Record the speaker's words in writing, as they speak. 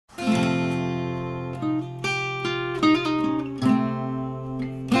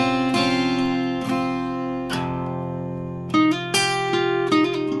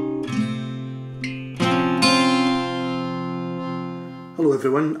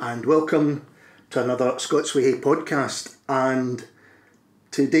everyone, and welcome to another Scots Whay podcast. And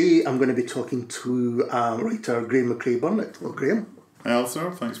today I'm going to be talking to writer Graeme Macrae Burnet. Hello, Graeme. Hi, sir.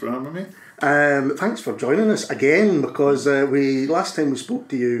 Thanks for having me. Thanks for joining us again, because last time we spoke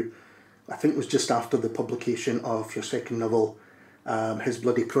to you, I think it was just after the publication of your second novel, His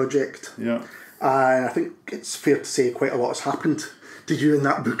Bloody Project. Yeah. And I think it's fair to say quite a lot has happened to you in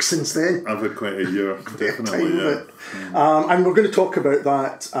that book since then. I've had quite a year, definitely, yeah. And we're going to talk about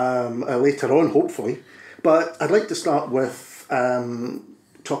that later on, hopefully. But I'd like to start with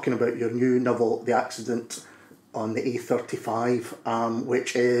talking about your new novel, The Accident on the A35,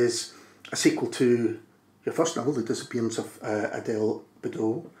 which is a sequel to your first novel, The Disappearance of Adele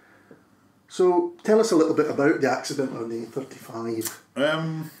Bedeau. So tell us a little bit about The Accident on the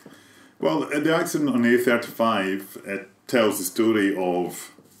A35. Well, The Accident on the A35, it tells the story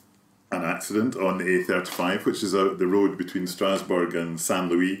of an accident on the A35, which is the road between Strasbourg and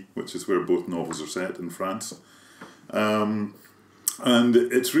Saint-Louis, which is where both novels are set in France. And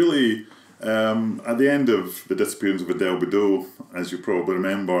it's really, at the end of The Disappearance of Adele Bedeau, as you probably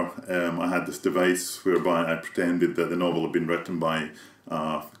remember, I had this device whereby I pretended that the novel had been written by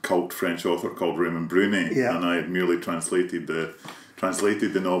a cult French author called Raymond Brunet, and I had merely translated the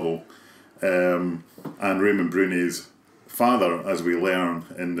novel. And Raymond Brunet's father, as we learn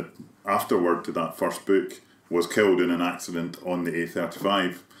in the afterword to that first book, was killed in an accident on the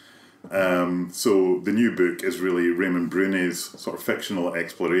A35. So the new book is really Raymond Brunet's sort of fictional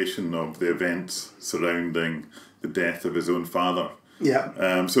exploration of the events surrounding the death of his own father.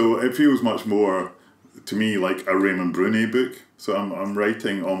 Yeah. So it feels much more to me like a Raymond Brunet book. So I'm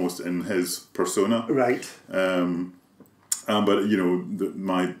writing almost in his persona. Right. But you know,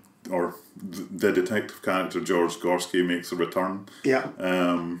 the detective character George Gorski makes a return. Yeah.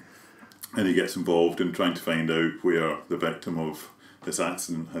 And he gets involved in trying to find out where the victim of this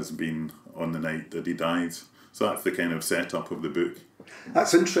accident has been on the night that he dies. So that's the kind of setup of the book.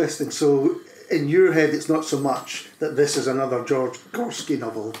 That's interesting. So in your head, it's not so much that this is another George Gorski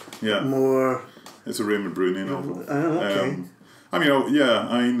novel. Yeah. More. It's a Raymond Brunet novel. Okay.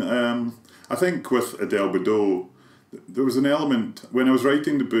 I think with Adele Bedeau, there was an element when I was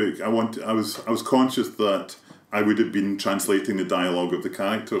writing the book. I was conscious that I would have been translating the dialogue of the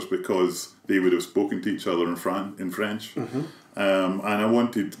characters because they would have spoken to each other in French. Mm-hmm. And I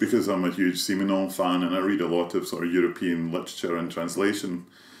wanted, because I'm a huge Simenon fan and I read a lot of sort of European literature and translation,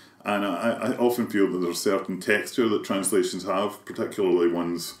 and I often feel that there's a certain texture that translations have, particularly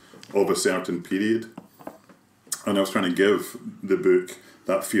ones of a certain period. And I was trying to give the book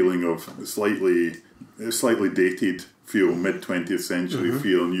that feeling of slightly dated feel, mid-20th century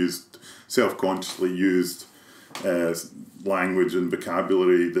feel, and self-consciously used language and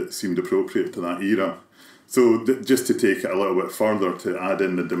vocabulary that seemed appropriate to that era. So just to take it a little bit further, to add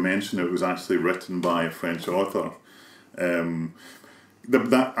in the dimension, it was actually written by a French author.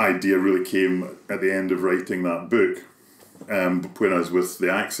 That idea really came at the end of writing that book, whereas with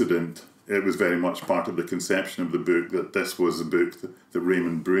The Accident, it was very much part of the conception of the book that this was a book that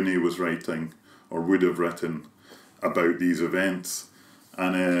Raymond Brunet was writing, or would have written, about these events.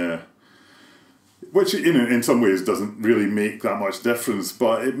 And which, in some ways doesn't really make that much difference,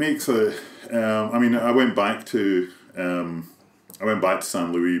 but it makes I went back to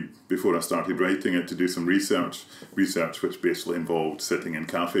Saint Louis before I started writing it to do some research which basically involved sitting in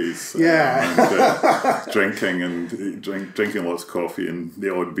cafes, and drinking lots of coffee and the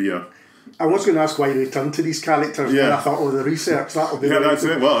odd beer. I was going to ask why you returned to these characters, and I thought, the research, that'll be... Yeah, that's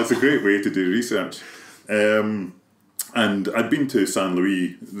it. Well, it's a great way to do research. And I'd been to Saint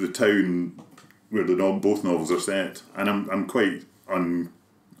Louis, the town where both novels are set, and I'm quite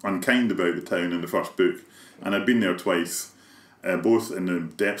unkind about the town in the first book. And I'd been there twice, both in the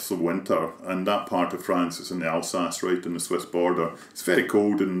depths of winter, and that part of France is in the Alsace, right on the Swiss border. It's very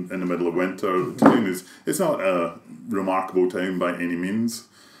cold in the middle of winter. The town it's not a remarkable town by any means.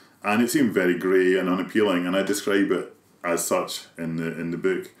 And it seemed very grey and unappealing, and I describe it as such in the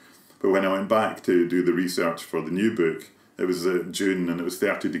book. But when I went back to do the research for the new book, it was June and it was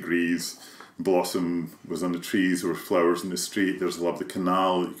 30 degrees. Blossom was on the trees, there were flowers in the street, there's a lovely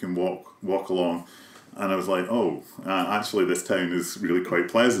canal that you can walk along. And I was like, actually this town is really quite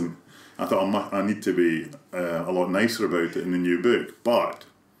pleasant. I thought I need to be a lot nicer about it in the new book. But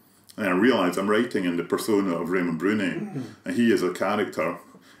then I realised I'm writing in the persona of Raymond Brunet, and he is a character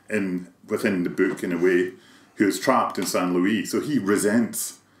within the book in a way who is trapped in Saint Louis, so he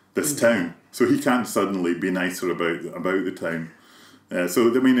resents this town, so he can't suddenly be nicer about the town.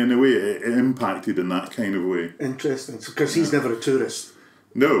 So I mean, in a way, it impacted in that kind of way. Interesting, because he's never a tourist.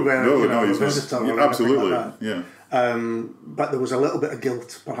 No, he's a visitor. absolutely, like that. yeah. but there was a little bit of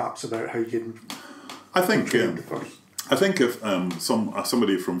guilt, perhaps, about how you'd I think portrayed the first. I think if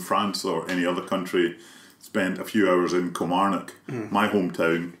somebody from France or any other country spent a few hours in Kilmarnock, my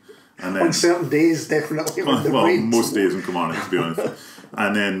hometown, and then On certain days, definitely. When the well, rains. most days in Kilmarnock, to be honest,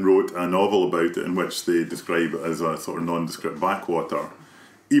 and then wrote a novel about it in which they describe it as a sort of nondescript backwater,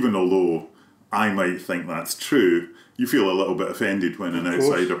 even although I might think that's true, you feel a little bit offended when an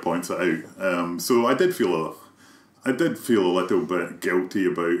outsider points it out. So I did feel a little bit guilty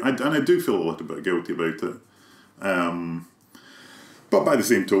about, and I do feel a little bit guilty about it. But by the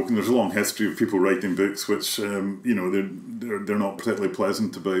same token, there's a long history of people writing books which, they're not particularly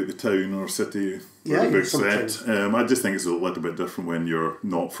pleasant about the town or city where the book's set. I just think it's a little bit different when you're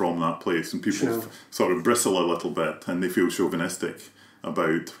not from that place, and people sort of bristle a little bit and they feel chauvinistic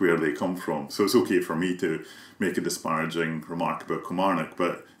about where they come from. So it's okay for me to make a disparaging remark about Kilmarnock,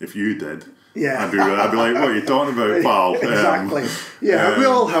 but if you did, I'd be like, what are you talking about, pal? Exactly. We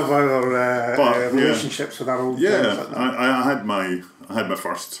all have our relationships with our old towns like that. I had my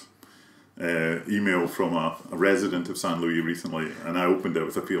first email from a resident of St. Louis recently, and I opened it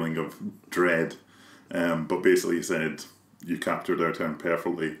with a feeling of dread. But basically he said, you captured our town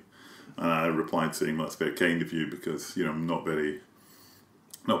perfectly. And I replied saying, that's very kind of you, because I'm not very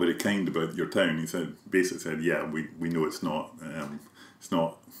kind about your town. He basically said, yeah, we know it's not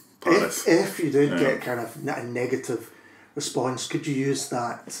Paris. If you did get kind of a negative response, could you use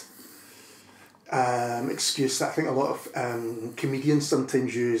that excuse that I think a lot of comedians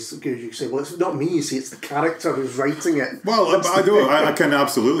sometimes use? You say, well, it's not me, you see, it's the character who's writing it. Well, I can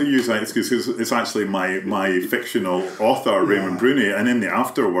absolutely use that excuse, because it's actually my fictional author, Raymond Bruni, and in the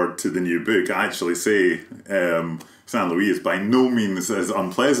afterword to the new book, I actually say St. Louis is by no means as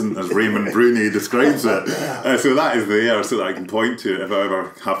unpleasant as Raymond Bruni describes it. So that is there, so that I can point to it if I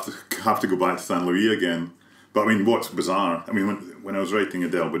ever have to go back to St. Louis again. But I mean, what's bizarre, I mean, when I was writing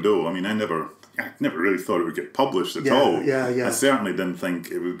Adele Badeau, I mean, I never really thought it would get published at all. I certainly didn't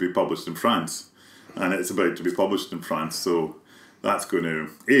think it would be published in France, and it's about to be published in France, so that's going to,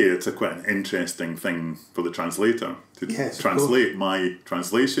 it's quite an interesting thing for the translator to translate my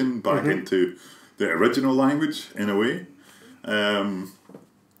translation back into the original language in a way. But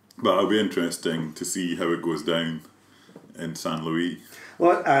it'll be interesting to see how it goes down in St. Louis.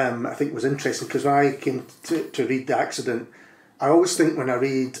 Well, I think it was interesting because when I came to read The Accident, I always think when I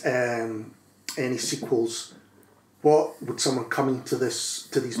read any sequels, what would someone coming to these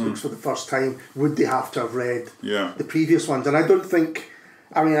books for the first time, would they have to have read the previous ones? And I don't think,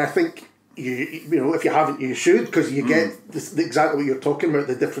 I think you know, if you haven't, you should, because you get exactly what you're talking about,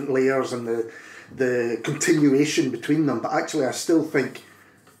 the different layers and the continuation between them. But actually, I still think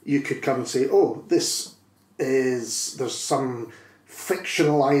you could come and say, oh, there's some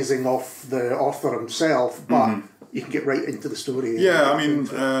fictionalizing of the author himself, but you can get right into the story. Yeah, I mean,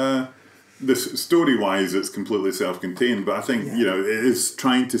 this story-wise, it's completely self-contained, but I think, you know, it is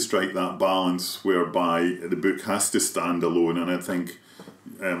trying to strike that balance whereby the book has to stand alone, and I think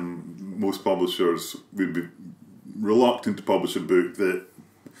most publishers would be reluctant to publish a book that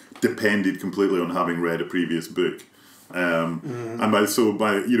depended completely on having read a previous book. And by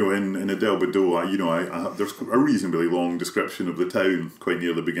you know, in Adele Badeau, there's a reasonably long description of the town quite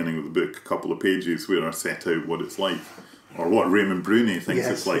near the beginning of the book, a couple of pages where I set out what it's like, or what Raymond Bruni thinks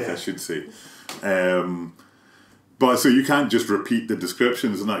it's like, I should say. But so you can't just repeat the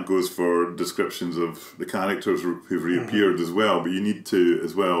descriptions, and that goes for descriptions of the characters who've reappeared as well. But you need to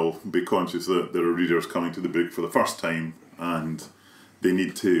as well be conscious that there are readers coming to the book for the first time, and they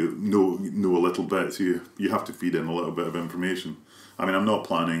need to know a little bit, so you have to feed in a little bit of information. I mean, I'm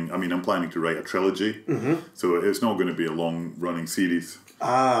planning to write a trilogy, so it's not going to be a long-running series.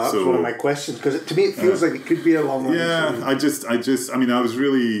 That's one of my questions, because to me it feels like it could be a long-running series.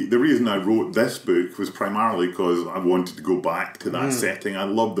 The reason I wrote this book was primarily because I wanted to go back to that setting. I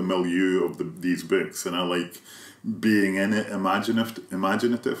love the milieu of these books, and I like being in it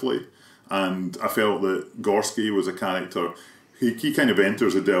imaginatively. And I felt that Gorski was a character. He kind of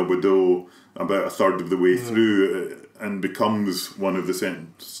enters Adele Badeau about a third of the way through and becomes one of the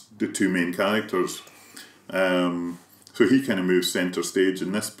two main characters. So he kind of moves centre stage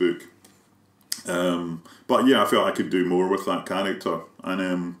in this book. But yeah, I felt I could do more with that character.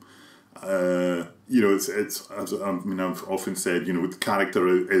 And, you know, I've often said, you know, the character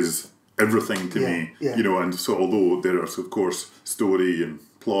is everything to me. Yeah. You know, and so although there is, of course, story and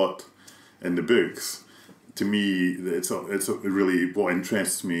plot in the books, to me, it's really what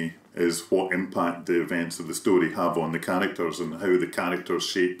interests me is what impact the events of the story have on the characters, and how the characters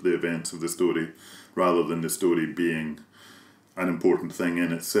shape the events of the story, rather than the story being an important thing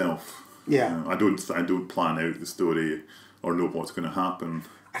in itself. Yeah. I don't plan out the story or know what's going to happen.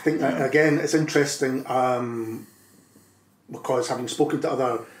 I think that, again, it's interesting because having spoken to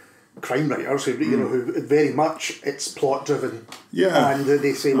other crime writers who, you know, who very much it's plot driven. Yeah. And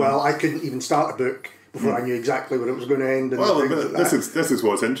they say, well, I couldn't even start a book before I knew exactly where it was going to end. And well, like this is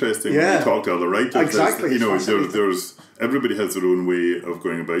what's interesting when you talk to other writers. Exactly. You know, there's everybody has their own way of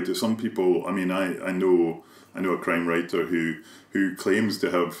going about it. Some people, I mean, I know a crime writer who claims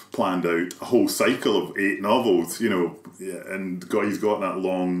to have planned out a whole cycle of 8 novels, you know, and he's got that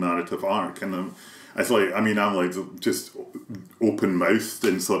long narrative arc, and it's like, I mean, I'm like just open mouthed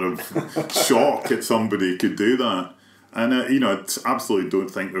in sort of shock that somebody could do that. And you know, I absolutely don't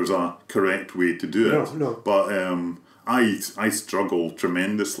think there's a correct way to do it. No. But I struggle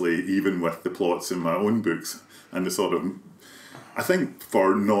tremendously even with the plots in my own books, and the sort of, I think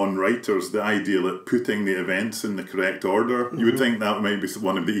for non-writers, the idea that putting the events in the correct order, you would think that might be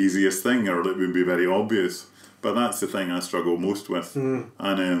one of the easiest thing, or it would be very obvious. But that's the thing I struggle most with.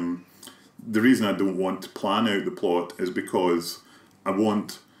 And the reason I don't want to plan out the plot is because I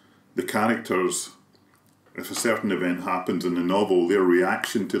want the characters, if a certain event happens in the novel, their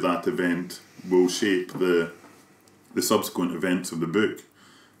reaction to that event will shape the subsequent events of the book.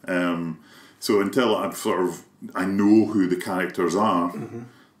 So until I know who the characters are,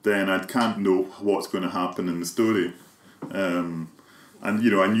 then I can't know what's going to happen in the story. And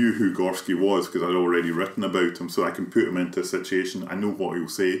you know, I knew who Gorski was because I'd already written about him, so I can put him into a situation. I know what he'll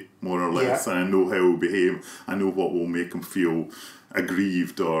say, more or less, and I know how he'll behave. I know what will make him feel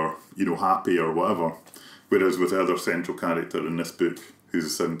aggrieved or, you know, happy or whatever. Whereas with the other central character in this book,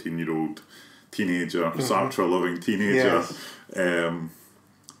 who's a 17-year-old teenager, Sartre-loving teenager,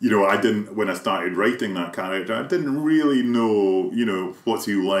 you know, I didn't, when I started writing that character, I didn't really know, you know, what's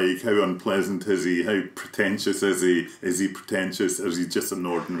he like, how unpleasant is he, how pretentious is he pretentious, or is he just an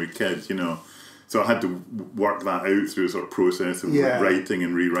ordinary kid, you know? So I had to work that out through a sort of process of writing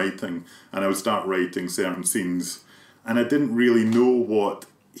and rewriting, and I would start writing certain scenes, and I didn't really know what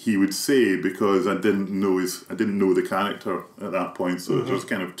he would say because I didn't know the character at that point, so it was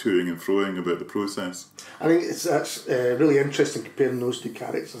kind of toing and froing about the process. I think that's really interesting comparing those two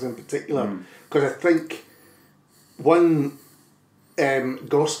characters in particular, because I think one,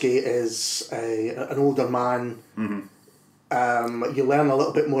 Gorski is an older man. You learn a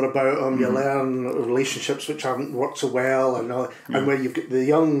little bit more about him. You learn relationships which haven't worked so well, and where you've got the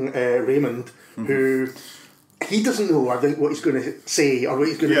young Raymond who. He doesn't know, I think, what he's going to say or what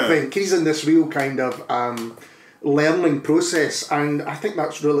he's going to think. He's in this real kind of learning process, and I think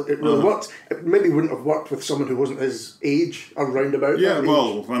it really worked. It maybe wouldn't have worked with someone who wasn't his age or roundabout. Yeah,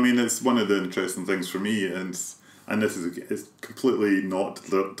 well, I mean, it's one of the interesting things for me, and this is completely not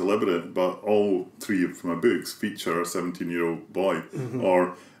deliberate, but all 3 of my books feature a 17-year-old boy,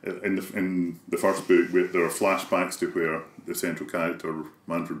 or in the first book, there are flashbacks to where the central character,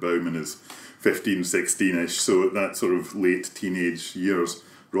 Manfred Baumann, is 15, 16-ish, so that sort of late teenage years.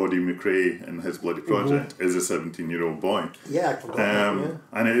 Roddy McRae in his Bloody Project is a 17-year-old boy. Yeah, I forgot that,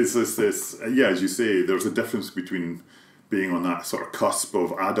 and it is this, as you say, there's a difference between being on that sort of cusp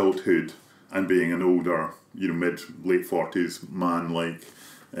of adulthood and being an older, you know, late 40s man like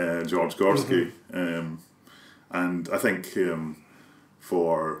George Gorski. And I think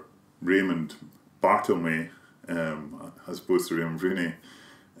for Raymond Bartlemy, as opposed to Raymond Bruni,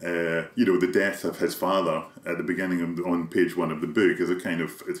 you know, the death of his father at the beginning on page 1 of the book is a kind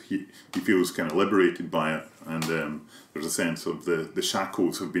of, he feels kind of liberated by it, and there's a sense of the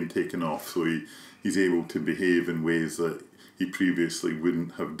shackles have been taken off, so he's able to behave in ways that he previously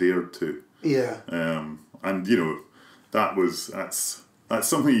wouldn't have dared to. And you know, that's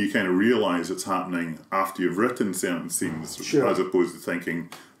something you kind of realise it's happening after you've written certain scenes, as opposed to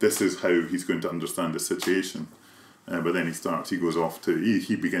thinking this is how he's going to understand the situation. But then he goes off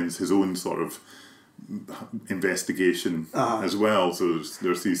he begins his own sort of investigation as well. So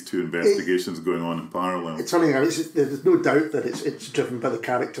there's these 2 investigations going on in parallel. It's funny, there's no doubt that it's driven by the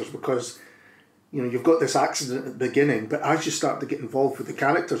characters, because you know, you've got this accident at the beginning, but as you start to get involved with the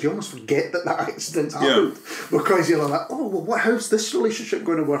characters, you almost forget that accident's happened, because you're like, oh, well, how's this relationship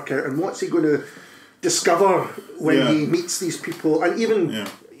going to work out, and what's he going to discover when he meets these people? And even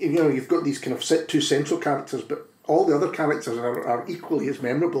you know, you've got these kind of 2 central characters, but all the other characters are equally as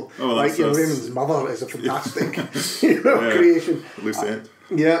memorable. Like, you know, Raymond's mother is a fantastic creation. Lucette.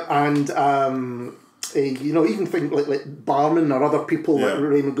 And you know, even things like barmen or other people that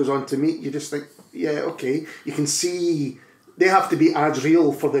Raymond goes on to meet, you just think, okay, you can see they have to be as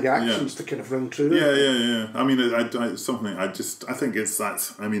real for the reactions to kind of ring true. I mean, I think it's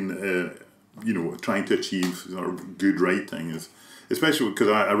that. I mean, you know, trying to achieve sort of good writing is especially because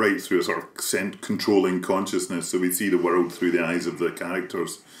I write through a sort of controlling consciousness, so we see the world through the eyes of the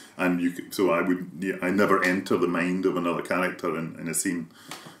characters, and I never enter the mind of another character in a scene,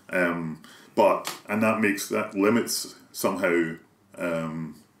 and that limits somehow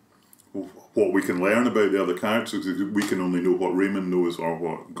what we can learn about the other characters, because we can only know what Raymond knows or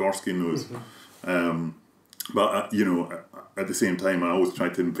what Gorski knows. But at the same time, I always try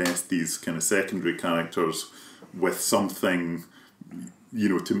to invest these kind of secondary characters with something,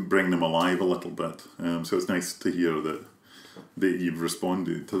 to bring them alive a little bit. So it's nice to hear that you've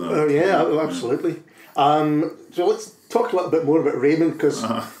responded to that. Oh yeah, absolutely. So let's talk a little bit more about Raymond, because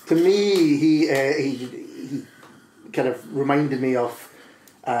to me he kind of reminded me of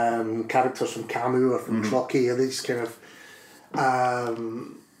characters from Camus or from Trocky, or these kind of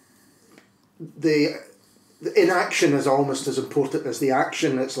the inaction is almost as important as the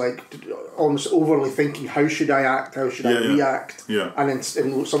action. It's like almost overly thinking, how should I act, how should I react, and in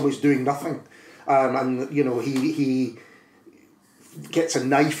some ways doing nothing. And he gets a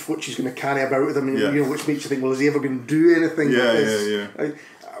knife which he's going to carry about with him, and which makes you think, well, is he ever going to do anything?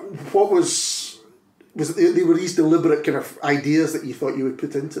 What were these deliberate kind of ideas that you thought you would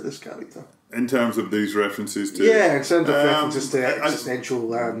put into this character? In terms of these references to... Yeah, in terms of references to existential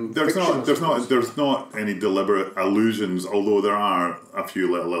there's not any deliberate allusions, although there are a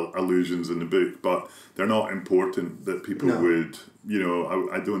few little allusions in the book, but they're not important that people would...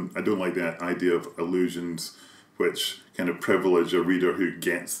 I don't like the idea of allusions which kind of privilege a reader who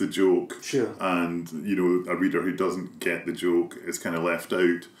gets the joke, and a reader who doesn't get the joke is kind of left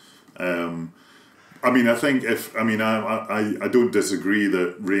out. I don't disagree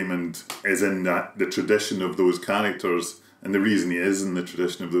that Raymond is in the tradition of those characters, and the reason he is in the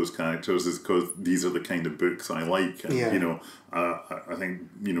tradition of those characters is because these are the kind of books I like. And, I think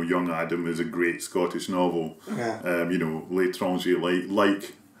Young Adam is a great Scottish novel. L'Étranger,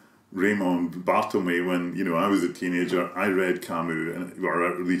 like Raymond Barthelme, when I was a teenager, I read Camus, or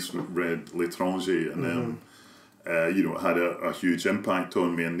at least read L'Étranger, and it had a huge impact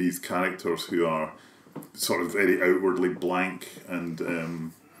on me. And these characters who are sort of very outwardly blank and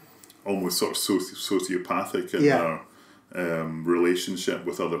almost sort of sociopathic in their relationship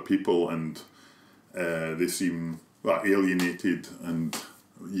with other people, and they seem alienated and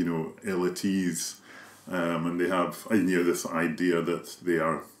ill at ease, and they have this idea that they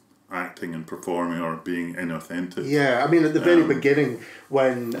are acting and performing or being inauthentic. Yeah, I mean, at the very beginning,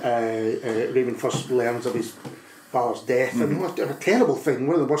 when Raymond first learns of his father's death, I mean, what a terrible thing,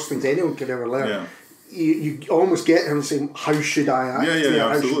 one of the worst things anyone could ever learn. Yeah. You almost get him saying, how should I act?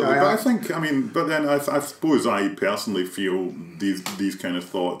 Absolutely. But then I suppose I personally feel these kind of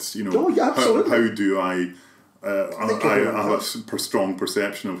thoughts, how do I have a strong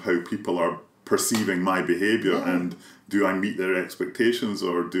perception of how people are perceiving my behaviour, and do I meet their expectations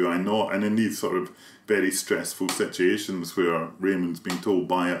or do I not? And in these sort of very stressful situations where Raymond's been told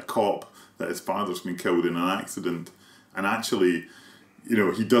by a cop that his father's been killed in an accident, and actually,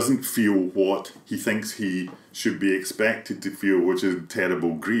 he doesn't feel what he thinks he should be expected to feel, which is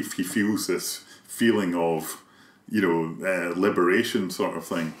terrible grief. He feels this feeling of, liberation sort of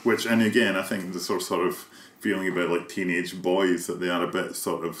thing, which, and again, I think the sort of feeling about like teenage boys, that they are a bit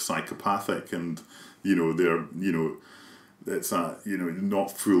sort of psychopathic, and, they're, it's that,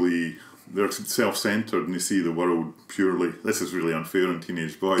 not fully... They're self-centred and they see the world purely. This is really unfair on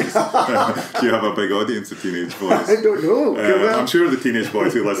teenage boys. You have a big audience of teenage boys. I don't know. I'm sure the teenage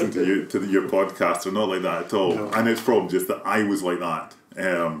boys who listen to your podcast are not like that at all. No. And it's probably just that I was like that.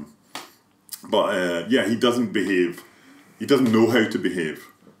 He doesn't behave. He doesn't know how to behave.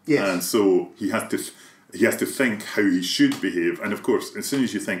 Yes. And so he has to think how he should behave. And of course, as soon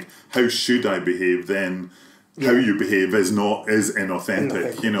as you think, how should I behave, then... how you behave is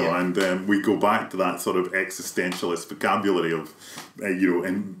inauthentic, and we go back to that sort of existentialist vocabulary of,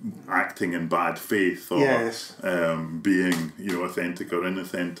 in acting in bad faith, or being, authentic or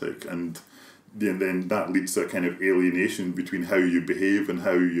inauthentic, and then that leads to a kind of alienation between how you behave and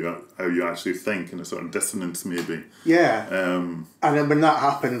how you actually think, and a sort of dissonance maybe. Yeah. And then when that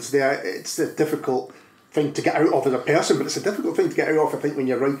happens, it's a difficult thing to get out of as a person, but it's a difficult thing to get out of, I think, when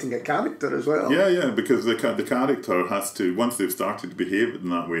you're writing a character as well. Yeah, because the character has to, once they've started to behave in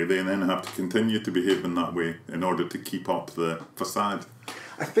that way, they then have to continue to behave in that way in order to keep up the facade.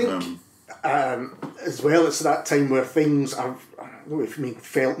 I think, as well, it's that time where things are, I don't know if you mean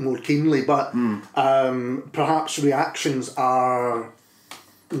felt more keenly, but perhaps reactions are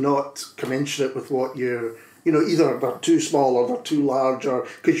not commensurate with what you're, either they're too small or they're too large, or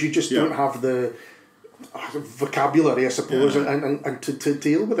because you just don't have the vocabulary, I suppose, and to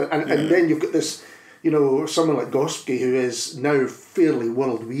deal with it, and then you've got this you know, someone like Gospke, who is now fairly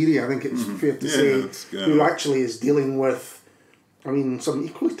world weary, I think it's fair to say, who actually is dealing with, I mean, some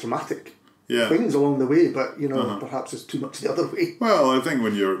equally traumatic things along the way, but you know, perhaps it's too much the other way. Well, I think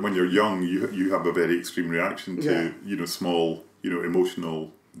when you're young, you have a very extreme reaction to you know, small, you know,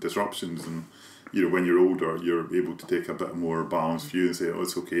 emotional disruptions, and you know, when you're older, you're able to take a bit more balanced view and say, oh,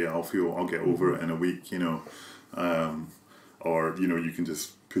 it's okay, I'll get over it in a week, you know, or you know, you can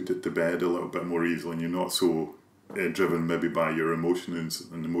just put it to bed a little bit more easily, and you're not so driven maybe by your emotions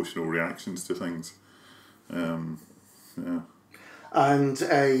and emotional reactions to things. And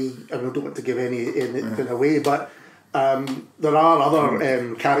I don't want to give anything away, but there are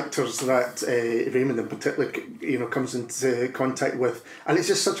other characters that Raymond in particular, you know, comes into contact with, and it's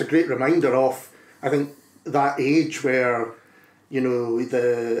just such a great reminder of, I think, that age where, you know,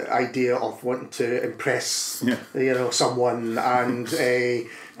 the idea of wanting to impress, you know, someone and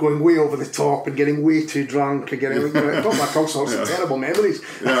going way over the top and getting way too drunk and getting, you know, it brought back all sorts of terrible memories.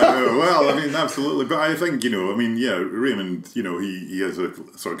 Well, I mean, absolutely. But I think, you know, I mean, Raymond, you know, he has a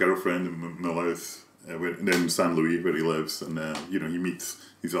sort of girlfriend in Mulhouse, in San Louis, where he lives, and, you know, he meets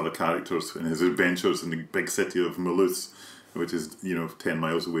these other characters in his adventures in the big city of Mulhouse, which is, you know, 10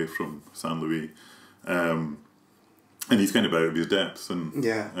 miles away from San Louis. And he's kind of out of his depths, and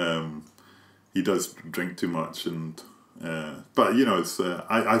he does drink too much, and but you know, it's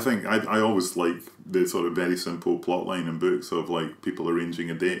I think I always like the sort of very simple plot line in books of like people arranging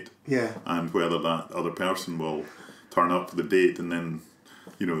a date, and whether that other person will turn up for the date, and then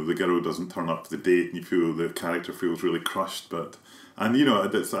you know, the girl doesn't turn up to the date, and you feel the character feels really crushed, and you know, I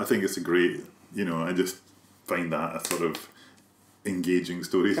think it's a great, you know, I just find that a sort of engaging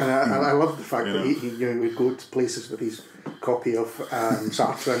story. And I love the fact that he you know, would go to places with his copy of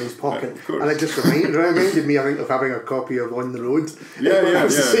Sartre in his pocket, and it just reminded me, I think, of having a copy of On the Road.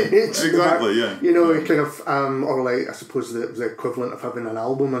 Exactly. You know, kind of, or like, I suppose the equivalent of having an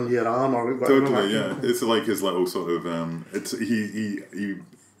album on your arm or whatever. Totally, it's like his little sort of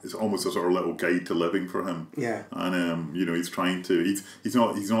it's almost a sort of little guide to living for him. And you know, he's trying to. He's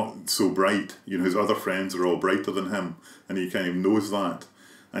not so bright. You know, his other friends are all brighter than him, and he kind of knows that.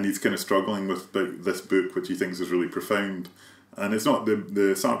 And he's kind of struggling with this book, which he thinks is really profound. And it's not the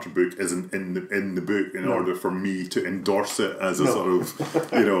Sartre book isn't in the book in order for me to endorse it as a sort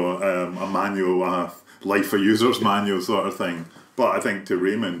of, you know, a manual, a life for users manual sort of thing. But I think to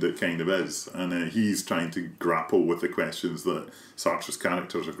Raymond it kind of is, and he's trying to grapple with the questions that Sartre's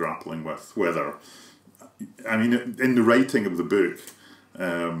characters are grappling with. Whether, I mean, in the writing of the book,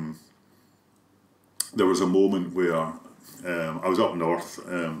 there was a moment where I was up north,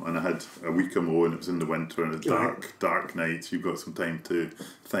 and I had a week or more, and it was in the winter, and a dark night. You've got some time to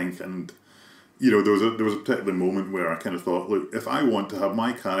think, and you know, there was a particular moment where I kind of thought, look, if I want to have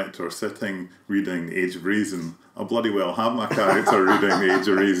my character sitting reading The Age of Reason, I'll bloody well have my character reading The Age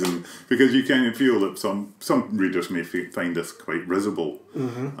of Reason, because you kind of feel that some readers may find this quite risible,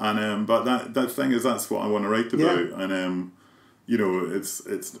 and but that thing is, that's what I want to write about, and you know,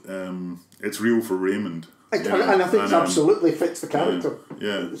 it's real for Raymond. And I think it absolutely fits the character.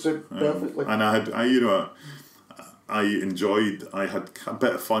 So perfectly. And I had a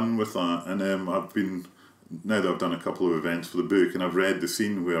bit of fun with that, and now that I've done a couple of events for the book, and I've read the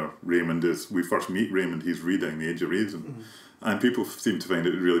scene where we first meet Raymond, he's reading The Age of Reason, and people seem to find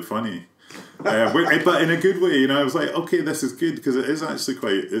it really funny. But in a good way, you know, I was like, okay, this is good, because it is actually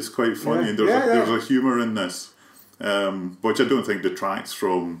quite funny, and there's a humour in this, which I don't think detracts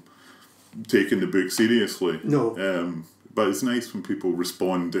from taking the book seriously. But it's nice when people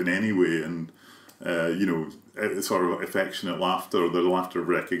respond in any way, and you know, it's sort of affectionate laughter, or the laughter of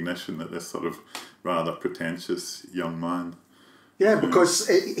recognition at this sort of rather pretentious young man. Because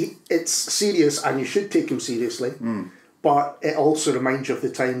it's serious, and you should take him seriously, but it also reminds you of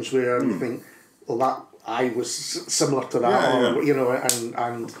the times where you think, well, that I was similar to that, or you know,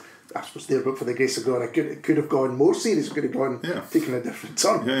 and I suppose there, but for the grace of God, it could have gone more serious, could have gone taken a different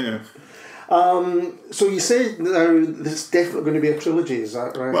turn. So you say there's definitely going to be a trilogy, is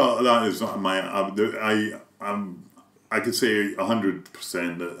that right? Well, that is not my. I could say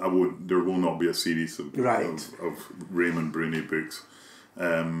 100% that there will not be a series of Raymond Burnet books.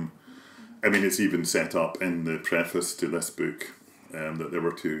 I mean, it's even set up in the preface to this book that there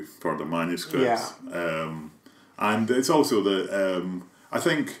were 2 further manuscripts, and it's also that I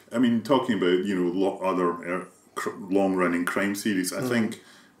think, I mean, talking about, you know, other long-running crime series, I think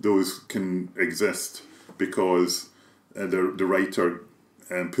those can exist because the writer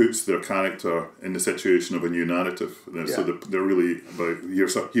puts their character in the situation of a new narrative. So they're really about,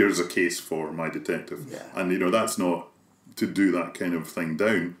 here's a case for my detective, and you know, that's not to do that kind of thing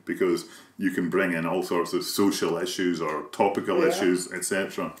down, because you can bring in all sorts of social issues or topical issues,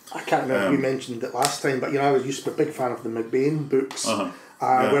 etc. I can't remember if you mentioned it last time, but I was used to be a big fan of the McBain books,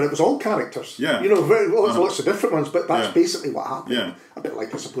 where it was all characters. Yeah. Lots of different ones, but that's basically what happened. Yeah. A bit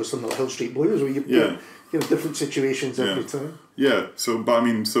like, I suppose, some of the Hill Street Blues, where you put different situations every time. Yeah. So, but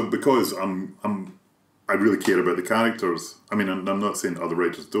because I really care about the characters. I mean, I'm not saying other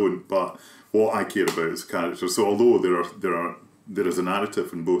writers don't, but what I care about is the characters. So, although there is a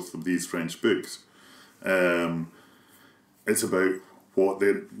narrative in both of these French books, it's about what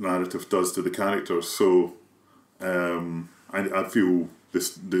the narrative does to the characters. So, I feel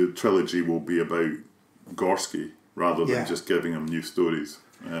the trilogy will be about Gorski rather than just giving him new stories.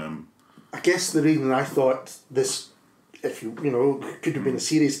 I guess the reason I thought this, if you could have been a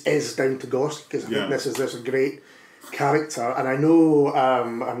series, is down to Gorski, because I think this is a great character, and I know,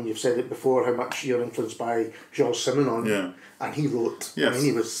 you've said it before, how much you're influenced by George Simenon, and he wrote. Yes,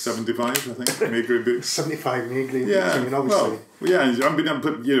 he was 75, I think. Macrae books. 75 Macrae. Yeah, I mean, obviously.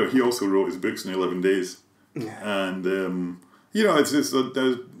 But he also wrote his books in 11 days, and it's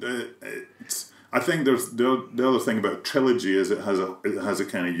I think there's the other thing about trilogy is it has a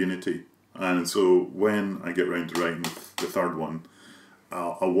kind of unity, and so when I get round to writing the third one,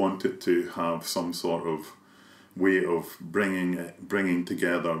 I want it to have some sort of way of bringing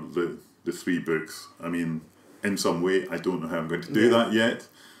together the three books. I mean, in some way, I don't know how I'm going to do that yet,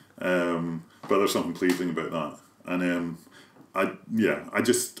 but there's something pleasing about that. And I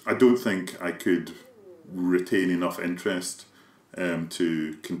don't think I could retain enough interest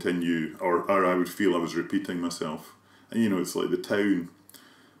to continue, or I would feel I was repeating myself. And it's like the town.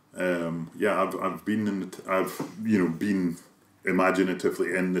 I've been been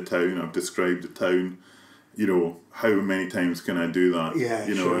imaginatively in the town. I've described the town. How many times can I do that?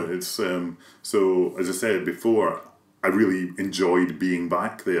 It's so, as I said before, I really enjoyed being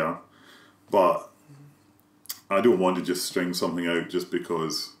back there, but I don't want to just string something out just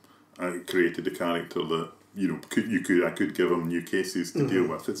because I created a character that I could give him new cases to deal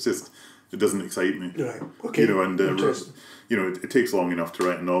with. It's just, it doesn't excite me. Right. Okay. It takes long enough to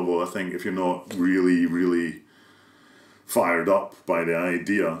write a novel. I think if you're not really, really fired up by the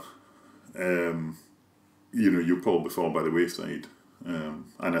idea, you'll probably fall by the wayside. And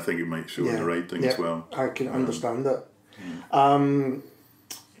I think it might show in the writing as well. I can understand that.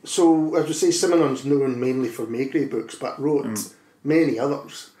 So, as you say, Simenon's known mainly for Macrae books, but wrote many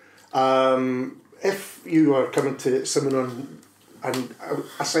others. If you are coming to Simenon, and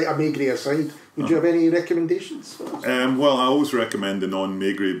a Macrae aside, would you have any recommendations for us? Well, I always recommend the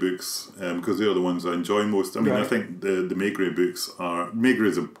non-Macrae books because they're the ones I enjoy most. I mean, I think the Macrae books Macrae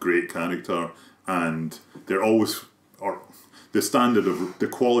is a great character, and they're always, the standard of the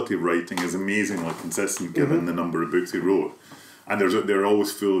quality of writing is amazingly consistent given the number of books he wrote. And they're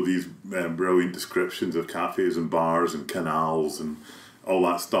always full of these brilliant descriptions of cafes and bars and canals and all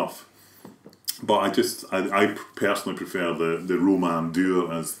that stuff. But I personally prefer the roman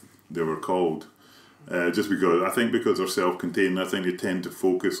dur, as they were called, just because they're self-contained. I think they tend to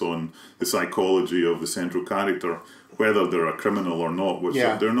focus on the psychology of the central character, whether they're a criminal or not, which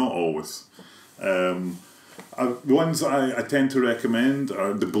they're not always. The ones I tend to recommend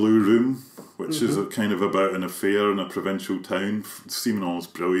are The Blue Room, which is kind of about an affair in a provincial town. Simenon's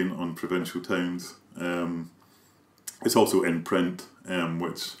brilliant on provincial towns. It's also in print,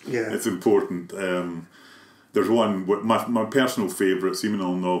 which it's important. There's one, my personal favourite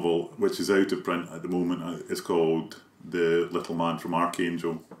Simenon novel, which is out of print at the moment, is called The Little Man from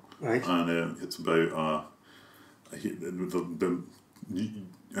Archangel. Right. And it's about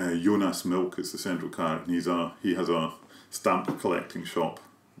Jonas Milk is the central character, and he has a stamp collecting shop,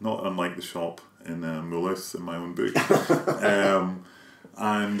 not unlike the shop in Mulhouse in my own book.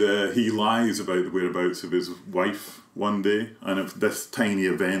 And he lies about the whereabouts of his wife one day, and if this tiny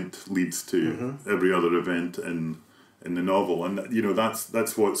event leads to every other event in the novel, and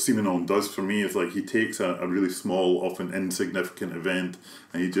that's what Simenon does for me. Is like he takes a really small, often insignificant event,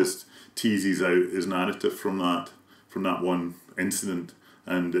 and he just teases out his narrative from that one incident,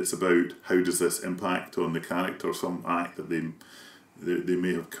 and it's about how does this impact on the character, some act that they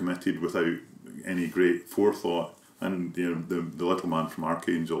may have committed without any great forethought. And the Little Man from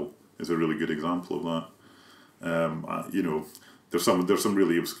Archangel is a really good example of that. There's some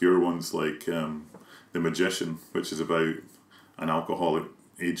really obscure ones like The Magician, which is about an alcoholic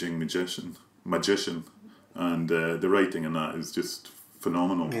aging magician, and the writing in that is just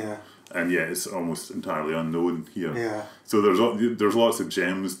phenomenal. Yeah. And it's almost entirely unknown here. Yeah. So there's lots of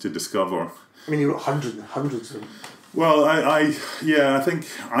gems to discover. I mean, you wrote hundreds and hundreds of Well, I think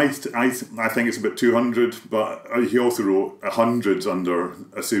it's about 200, but he also wrote hundreds under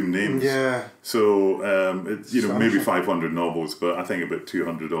assumed names. Yeah. So maybe 500 novels, but I think about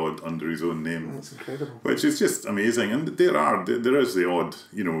 200 odd under his own name. That's incredible. Which is just amazing, and there is the odd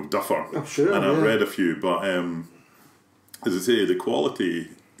duffer. I'm sure. And I've read a few, but as I say, the quality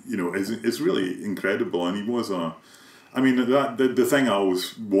is really incredible, and he was the thing I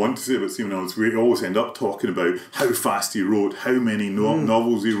always want to say about Simenon is we always end up talking about how fast he wrote, how many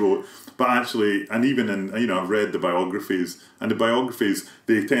novels he wrote, but actually, and even in I've read the biographies, and the biographies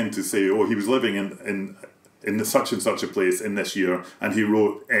they tend to say, oh, he was living in such and such a place in this year, and he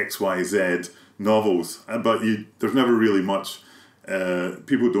wrote X, Y, Z novels, but there's never really much.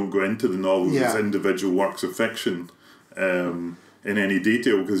 People don't go into the novels as individual works of fiction. In any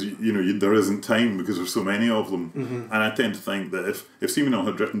detail, because there isn't time because there's so many of them. And I tend to think that if Simenon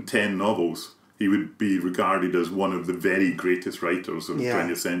had written 10 novels, he would be regarded as one of the very greatest writers of the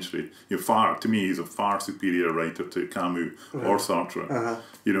 20th century. To me, he's a far superior writer to Camus or Sartre.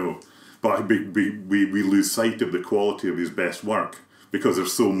 But we lose sight of the quality of his best work because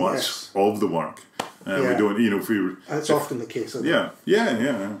there's so much of the work. We don't, That's often the case, isn't it?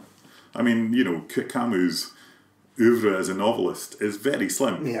 Yeah. I mean, Camus' oeuvre as a novelist is very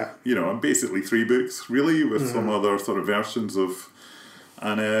slim. Basically 3 books, really, with some other sort of versions of.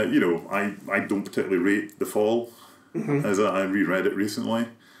 And I don't particularly rate The Fall, as I reread it recently.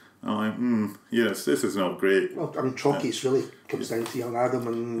 I'm like, yes, this is not great. Well, I mean, Chalky's really comes down to Young Adam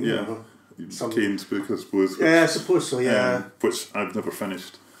and Kane's book, I suppose. I suppose so. Yeah, which I've never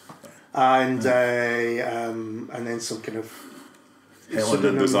finished. And then some kind of. Helen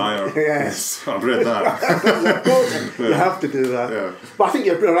and Desire. Yes. I've read that. You have to do that. Yeah. But I think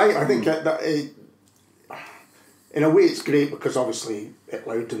you're right. I think that in a way it's great because obviously it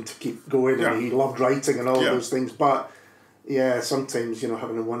allowed him to keep going and he loved writing and all those things. But sometimes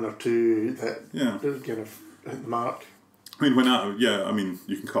having one or two that kind of hit the mark. I mean,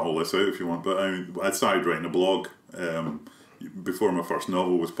 you can cut all this out if you want, but I started writing a blog before my first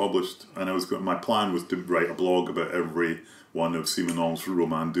novel was published, and my plan was to write a blog about every one of Simenon's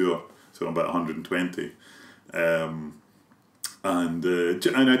roman d'heure, so about 120, and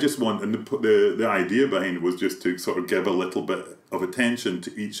I just the idea behind it was just to sort of give a little bit of attention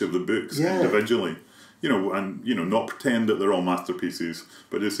to each of the books individually, and not pretend that they're all masterpieces,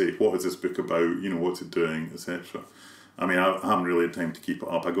 but just say, what is this book about, what's it doing, etc. I mean, I haven't really had time to keep it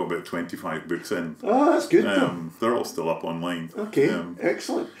up. I got about 25 books in. Oh, that's good. They're all still up online. Okay,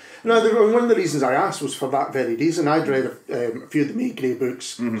 excellent. Now, one of the reasons I asked was for that very reason. I'd read a few of the Macrae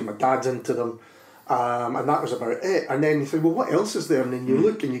books, my dad's into them, and that was about it. And then you think, well, what else is there? And then you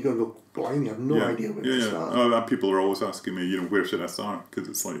look and you go, well, blimey, I have no idea where to start. People are always asking me, where should I start? Because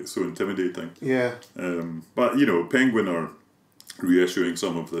it's so intimidating. Yeah. But, Penguin are reissuing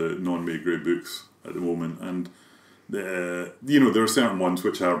some of the non-Macrae books at the moment, and there are certain ones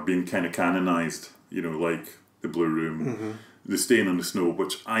which are being kind of canonised, like The Blue Room, The Stain on the Snow,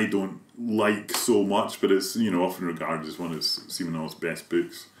 which I don't like so much, but it's often regarded as one of Simenon's best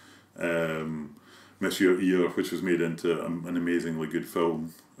books. Monsieur Ear, which was made into an amazingly good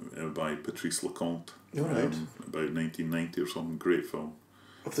film by Patrice Leconte, about 1990 or something. Great film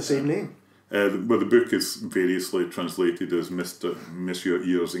of the same name. Well, the book is variously translated as Monsieur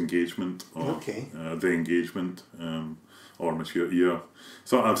Ear's Engagement, or The Engagement, or Monsieur Ear.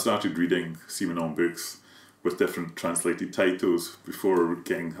 So I've started reading Simenon books with different translated titles before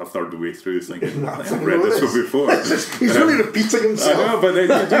getting a third of the way through, thinking, I've read this one before. He's really repeating himself. I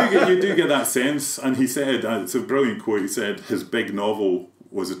know, but you do get that sense. And he said, it's a brilliant quote, he said his big novel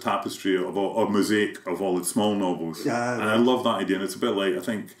was a tapestry of a mosaic of all the small novels. And I love that idea. And it's a bit like, I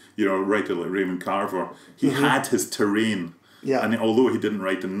think, a writer like Raymond Carver, he had his terrain. Yeah. And although he didn't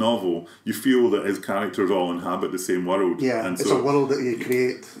write a novel, you feel that his characters all inhabit the same world. Yeah, and it's a world that you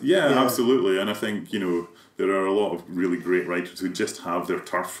create. Yeah, absolutely. And I think, there are a lot of really great writers who just have their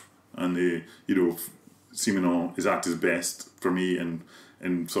turf. And they, Simenon is at his best for me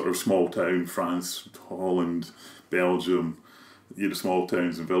in sort of small town France, Holland, Belgium, small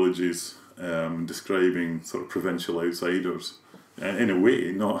towns and villages, describing sort of provincial outsiders in a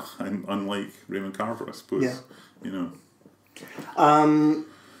way, not unlike Raymond Carver, I suppose. Yeah.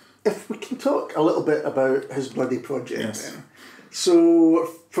 If we can talk a little bit about his bloody project then. So,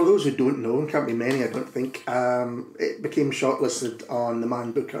 for those who don't know, and can't be many I don't think, it became shortlisted on the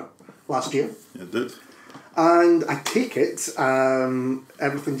Man Booker last year. It did. And I take it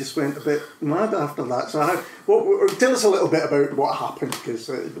everything just went a bit mad after that. So tell us a little bit about what happened, because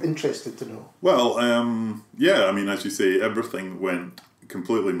I'm interested to know. Well, I mean, as you say, everything went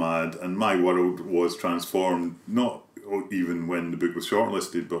completely mad, and my world was transformed, not even when the book was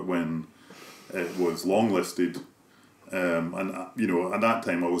shortlisted, but when it was longlisted. And you know, at that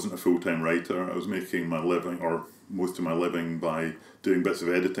time I wasn't a full-time writer. I was making my living, or most of my living, by doing bits of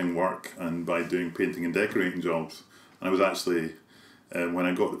editing work and by doing painting and decorating jobs. And I was actually, when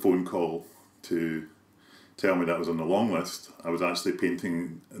I got the phone call to tell me that I was on the long list, I was actually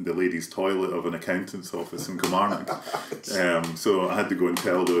painting the ladies' toilet of an accountant's office in Kilmarnock. So I had to go and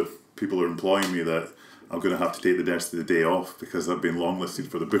tell the people who are employing me that I'm going to have to take the rest of the day off because I've been longlisted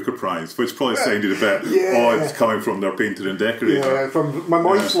for the Booker Prize, which probably sounded a bit odd coming from their painter and decorator. Yeah, from my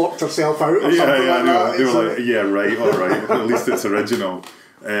wife's locked herself out or something like that. They were like, yeah, right, all right, at least it's original.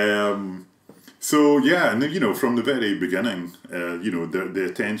 So yeah, and you know, from the very beginning, you know, the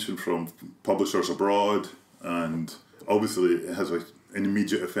attention from publishers abroad, and obviously it has an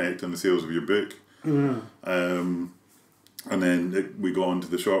immediate effect on the sales of your book. And then we go on to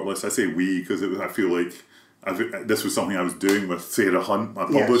the shortlist. I say we because I feel like this was something I was doing with Sarah Hunt, my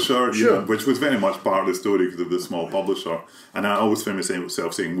publisher, you know, which was very much part of the story because of the small publisher. And I always found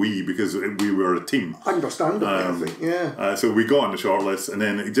myself saying we because we were a team. Understandably, I think, yeah. So we got on the shortlist, and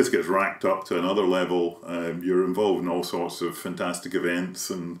then it just gets racked up to another level. You're involved in all sorts of fantastic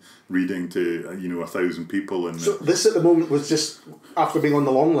events and reading to 1,000 people. And so this at the moment was just after being on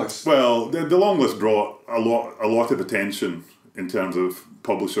the long list. Well, the long list brought a lot of attention in terms of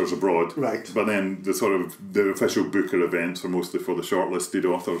publishers abroad, right? But then the official Booker events are mostly for the shortlisted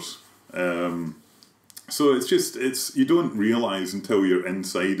authors. So it's you don't realise until you're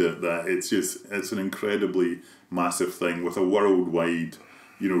inside it that it's an incredibly massive thing with a worldwide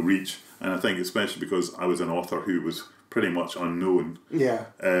reach. And I think especially because I was an author who was pretty much unknown. Yeah.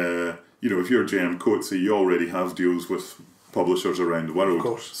 If you're J.M. Coetzee, you already have deals with publishers around the world. Of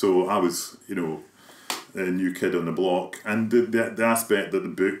course. So I was a new kid on the block, and the aspect that the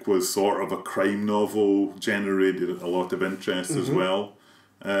book was sort of a crime novel generated a lot of interest as well.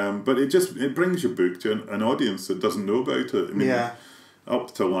 But it brings your book to an audience that doesn't know about it. I mean,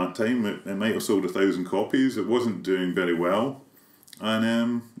 up till that time, it might have sold 1,000 copies. It wasn't doing very well,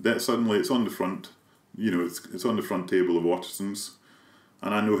 and that suddenly it's on the front. It's on the front table of Waterson's,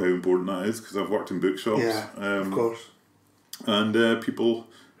 and I know how important that is because I've worked in bookshops. Yeah, of course. And people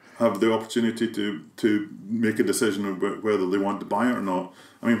have the opportunity to make a decision about whether they want to buy it or not.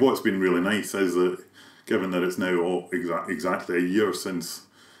 I mean, what's been really nice is that, given that it's now exactly a year since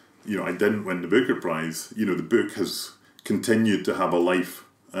I didn't win the Booker Prize, the book has continued to have a life.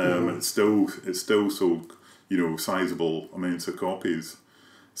 It's still sold sizable amounts of copies.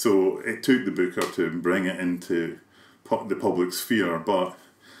 So it took the Booker to bring it into the public sphere, but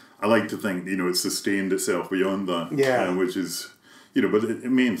I like to think it's sustained itself beyond that. Yeah, which is. But the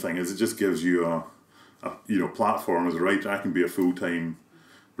main thing is it just gives you a platform as a writer. I can be a full-time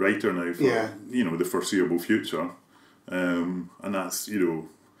writer now for the foreseeable future, and that's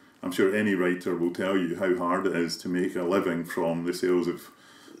I'm sure any writer will tell you how hard it is to make a living from the sales of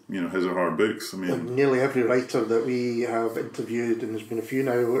his or her books. I mean, nearly every writer that we have interviewed, and there's been a few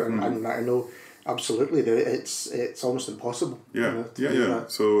now, and I know absolutely that it's almost impossible. Yeah.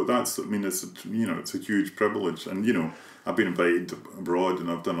 So that's it's a huge privilege, and I've been invited abroad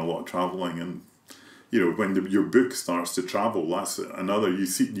and I've done a lot of travelling, and when your book starts to travel, that's another.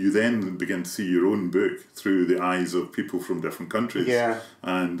 You then begin to see your own book through the eyes of people from different countries. Yeah,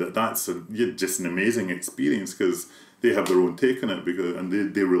 and that's just an amazing experience because they have their own take on it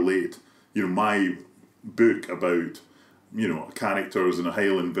and they relate. My book about characters in a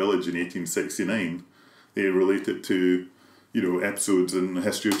Highland village in 1869, they relate it to episodes in the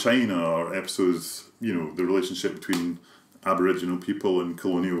history of China or episodes the relationship between Aboriginal people and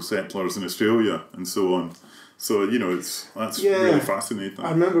colonial settlers in Australia and so on. So that's really fascinating.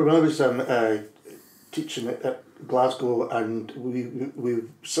 I remember when I was teaching at Glasgow, and we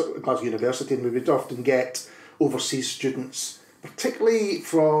Glasgow University, and we would often get overseas students, particularly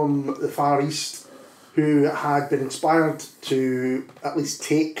from the Far East, who had been inspired to at least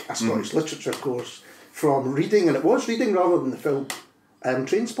take a Scottish literature course from reading, and it was reading rather than the film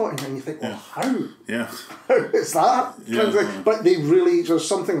Trainspotting, and you think, well, how? Yeah. How is that? Yeah. But there's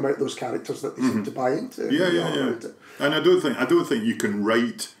something about those characters that they seem to buy into. Yeah. And I don't think you can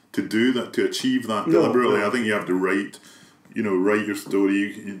write to do that, to achieve that deliberately. No. I think you have to write your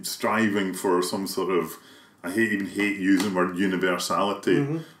story, striving for some sort of, I hate using the word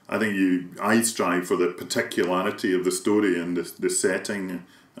universality. I think I strive for the particularity of the story and the setting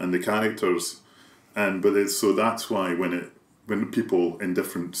and the characters, that's why when people in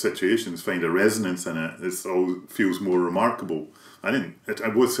different situations find a resonance in it, it all feels more remarkable. I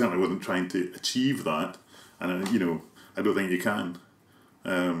certainly wasn't trying to achieve that, and I don't think you can.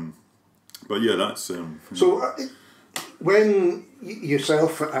 But yeah, that's... So when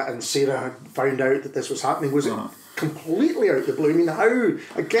yourself and Sarah found out that this was happening, was it completely out of the blue? I mean, how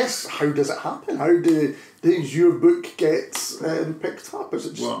does it happen? How does your book get picked up? Is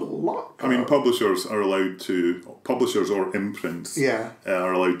it just luck? I mean, publishers or imprints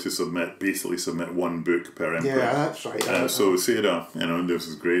are allowed to basically submit one book per imprint. Yeah, that's right. So Sarah, this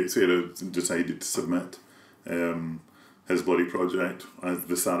is great. Sarah decided to submit his bloody project as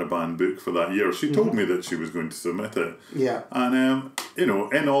the Saraban book for that year. She told me that she was going to submit it. Yeah. And,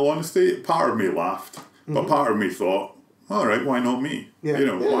 in all honesty, part of me laughed, but part of me thought, all right, why not me?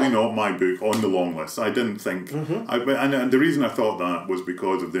 Yeah. Why not my book on the long list? I didn't think... And the reason I thought that was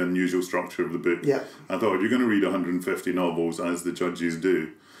because of the unusual structure of the book. Yeah. I thought, if you're going to read 150 novels, as the judges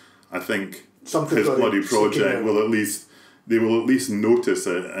do, I think Something's his bloody project will at least notice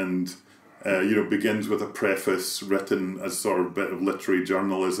it, and begins with a preface written as sort of a bit of literary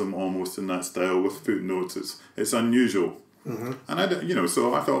journalism, almost in that style, with footnotes. It's unusual, and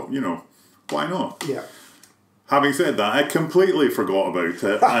so I thought, why not? Yeah. Having said that, I completely forgot about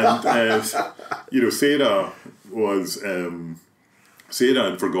it, and Sarah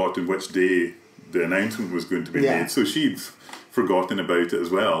had forgotten which day the announcement was going to be made, so she'd forgotten about it as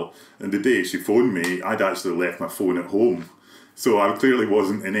well. And the day she phoned me, I'd actually left my phone at home, so I clearly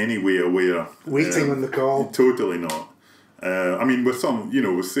wasn't in any way aware. Waiting on the call. Totally not. I mean, with some,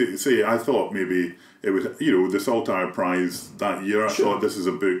 say I thought maybe it was, the Saltire Prize that year. I thought this is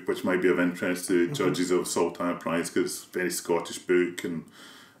a book which might be of interest to judges of Saltire Prize, because it's a very Scottish book and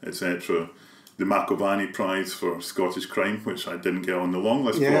etc. The McIlvanney Prize for Scottish crime, which I didn't get on the long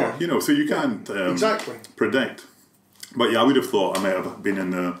list for. So you can't predict. But yeah, I would have thought I might have been in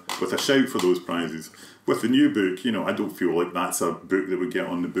there with a shout for those prizes. With the new book, I don't feel like that's a book that would get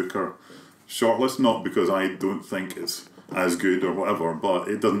on the Booker shortlist, not because I don't think it's as good or whatever, but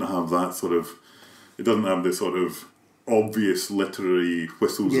it doesn't have that sort of... It doesn't have the sort of obvious literary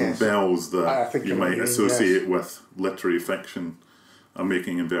whistles and bells that you might associate with literary fiction. I'm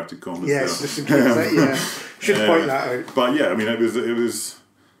making inverted commas there. Just in case should point that out. But yeah, I mean, it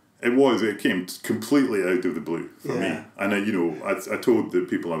came completely out of the blue for me. And I told the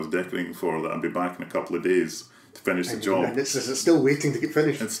people I was decorating for that I'd be back in a couple of days to finish the job. And it's still waiting to get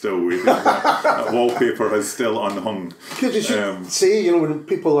finished. It's still waiting. That wallpaper is still unhung. Could you say, when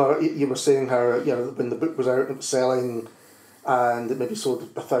people are, you were saying how, when the book was out and it was selling and it maybe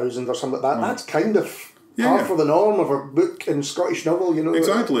sold 1,000 or something like that, that's kind of par for the norm of a book in Scottish novel,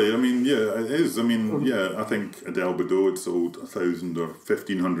 Exactly. I mean, it is. I mean, I think Adele Badeau had sold 1,000 or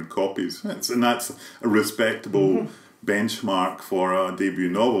 1,500 copies. And that's a respectable benchmark for a debut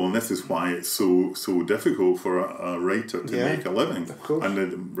novel, and this is why it's so difficult for a writer to make a living. Of course. And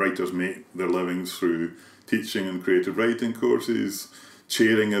the writers make their livings through teaching and creative writing courses,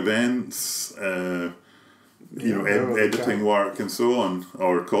 chairing events, editing work and so on,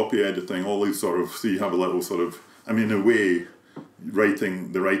 or copy editing, all these sort of... So you have a little sort of... I mean, in a way,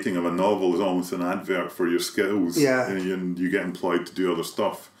 the writing of a novel is almost an advert for your skills. Yeah. And you get employed to do other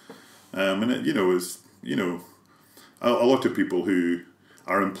stuff. And it, it's... A lot of people who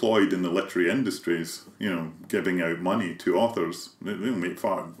are employed in the literary industries, giving out money to authors, they make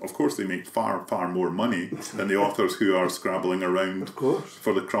far more money than the authors who are scrabbling around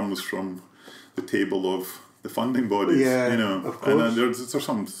for the crumbs from the table of the funding bodies. Of course.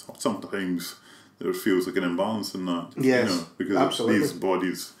 And sometimes there feels like an imbalance in that. Yes, because absolutely. These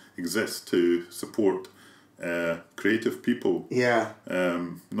bodies exist to support creative people,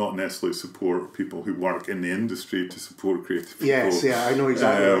 not necessarily support people who work in the industry to support creative people. Yes, I know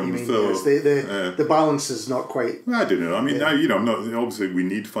exactly what you mean. So, the balance is not quite... I don't know. I mean, I'm not... Obviously, we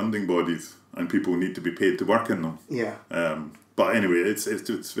need funding bodies, and people need to be paid to work in them. Yeah. But anyway, it's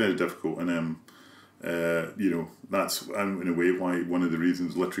very difficult, and that's in a way why one of the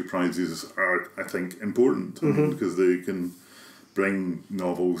reasons literary prizes are, I think, important, because they can bring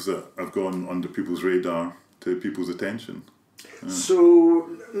novels that have gone under people's radar to people's attention. So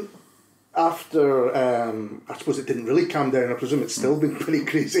after, I suppose it didn't really calm down. I presume it's still been pretty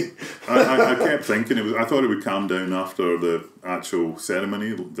crazy. I kept thinking I thought it would calm down after the actual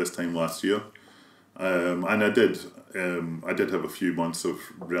ceremony this time last year, and I did have a few months of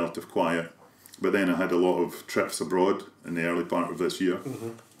relative quiet, but then I had a lot of trips abroad in the early part of this year,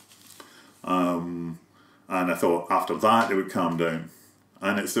 and I thought after that it would calm down.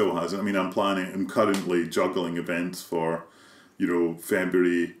 And it still hasn't. I mean, I'm currently juggling events for,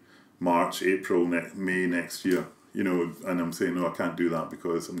 February, March, April, May next year, and I'm saying, no, I can't do that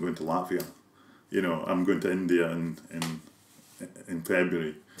because I'm going to Latvia. I'm going to India in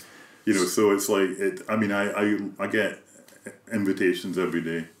February. So it's like, I get invitations every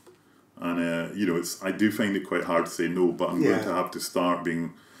day. And, you know, I do find it quite hard to say no, but I'm going to have to start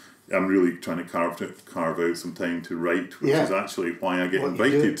being... I'm really trying to carve out some time to write, which is actually why I get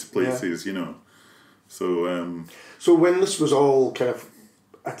invited to places, you know. So... so when this was all kind of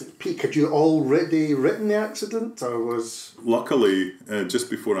at its peak, had you already written The Accident, or was... Luckily, just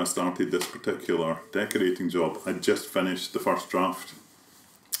before I started this particular decorating job, I'd just finished the first draft.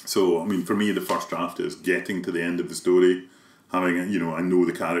 So, I mean, for me, the first draft is getting to the end of the story, having, you know, I know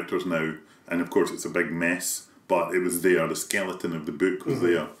the characters now, and of course it's a big mess, but it was there, the skeleton of the book was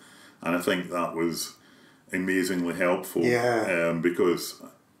there. And I think that was amazingly helpful, because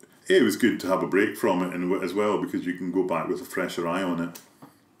it was good to have a break from it, and as well because you can go back with a fresher eye on it.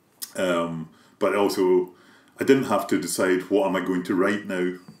 But also, I didn't have to decide what am I going to write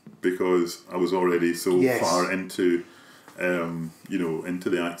now, because I was already so far into, you know, into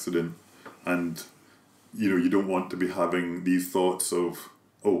The Accident, and you know, you don't want to be having these thoughts of,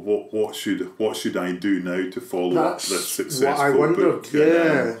 oh, what should I do now to follow up this successful what I wondered, book?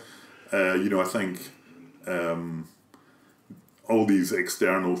 You know, I think all these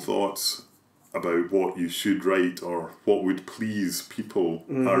external thoughts about what you should write or what would please people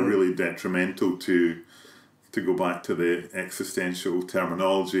are really detrimental to go back to the existential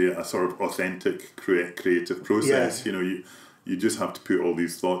terminology, a sort of authentic creative process. You know, you just have to put all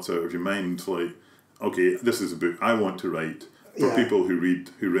these thoughts out of your mind, like, okay, this is a book I want to write. For people who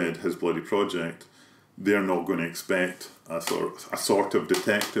read His Bloody Project, they're not going to expect a sort of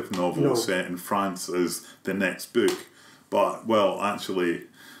detective novel set in France as the next book. But, well, actually,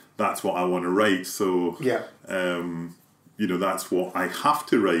 that's what I want to write. So, you know, that's what I have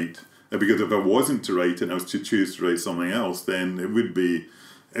to write. Because if I wasn't to write and I was to choose to write something else, then it would be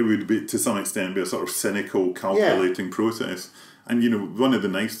to some extent be a sort of cynical, calculating process. And, you know, one of the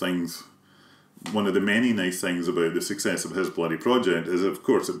many nice things about the success of His Bloody Project is, of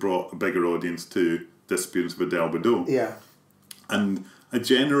course, it brought a bigger audience to Disappearance of Adele Badeau. Yeah. And I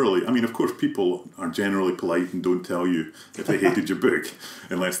mean, of course, people are generally polite and don't tell you if they hated your book,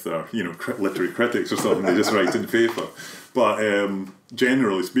 unless they're, you know, literary critics or something, they just write in favour. But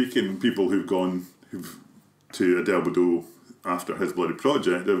generally speaking, people who've to Adele Badeau after His Bloody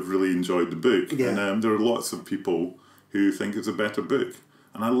Project have really enjoyed the book. Yeah. And there are lots of people who think it's a better book.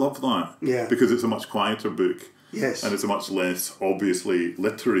 And I love that. Yeah. Because it's a much quieter book. Yes. And it's a much less obviously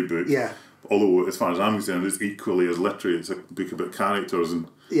literary book. Yeah. Although, as far as I'm concerned, it's equally as literary. It's a book about characters. And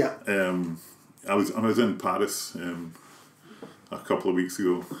I was in Paris a couple of weeks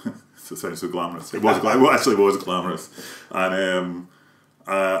ago. It sounds so glamorous. It was glamorous. And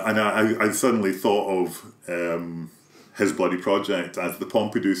I suddenly thought of His Bloody Project as the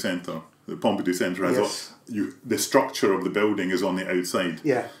Pompidou Centre. The Pompidou Centre has the structure of the building is on the outside.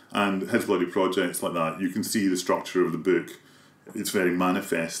 Yeah. And His Bloody Project's like that. You can see the structure of the book. It's very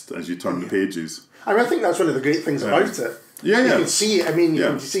manifest as you turn the pages. I mean, I think that's one of the great things about it. You can see it. I mean, you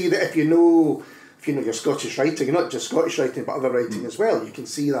can see that if you know your Scottish writing, and not just Scottish writing, but other writing as well, you can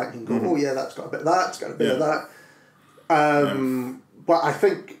see that and go, oh yeah, that's got a bit of that, it's got a bit of that. But I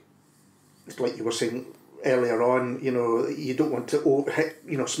think, it's like you were saying earlier on, you know, you don't want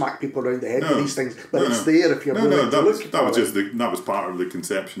to smack people around the head with these things, but it's there if you're willing to look that was just that was part of the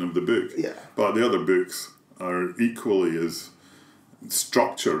conception of the book. Yeah. But the other books are equally as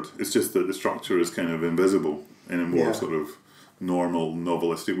structured. It's just that the structure is kind of invisible in a more sort of normal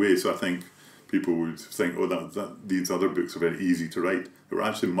novelistic way. So I think people would think, oh, that these other books are very easy to write. They were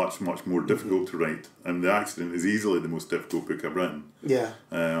actually much, much more difficult to write. And The Accident is easily the most difficult book I've written. Yeah.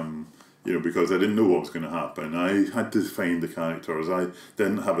 You know, because I didn't know what was going to happen. I had to find the characters. I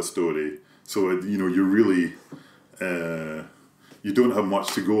didn't have a story. So, you know, you really... you don't have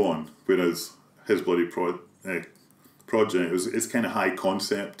much to go on. Whereas His Bloody Project, it's kind of high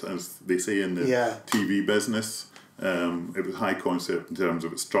concept, as they say in the TV business. It was high concept in terms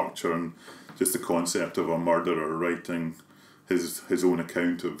of its structure and just the concept of a murderer writing his own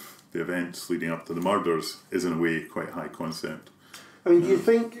account of the events leading up to the murders is in a way quite high concept. I mean,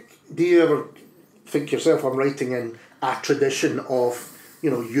 do you ever think yourself, I'm writing in a tradition of, you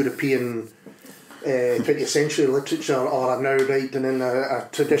know, European 20th century literature, or I'm now writing in a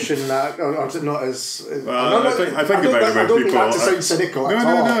tradition that, or is it not as... Well, I think about it when people... I don't mean that to sound cynical at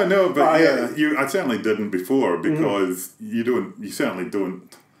all. No, but I certainly didn't before, because you certainly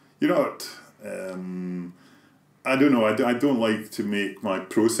don't... You're not... I don't know, I don't like to make my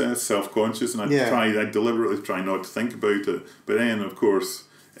process self-conscious, and I deliberately try not to think about it. But then, of course,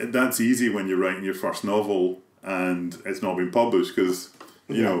 that's easy when you're writing your first novel and it's not been published, because,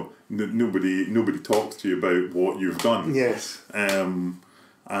 you know, nobody talks to you about what you've done. Yes. And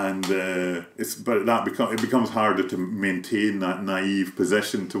And it becomes harder to maintain that naive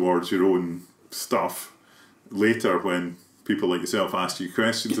position towards your own stuff later when people like yourself ask you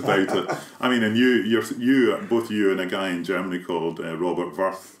questions about it. I mean, and both you and a guy in Germany called Robert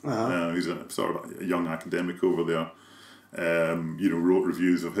Wirth, who's a sort of a young academic over there, wrote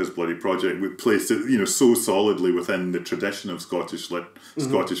reviews of his bloody project, we placed it, so solidly within the tradition of Scottish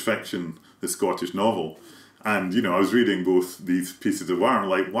fiction, the Scottish novel. And, I was reading both these pieces of work and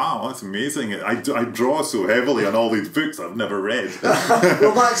like, wow, that's amazing. I draw so heavily on all these books I've never read.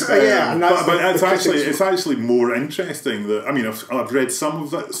 Well, that's, yeah. And that's but it's actually more interesting that, I mean, I've read some of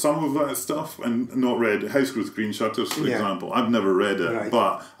that stuff and not read House with Green Shutters, for example. I've never read it,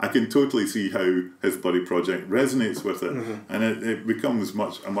 but I can totally see how his bloody project resonates with it. And it becomes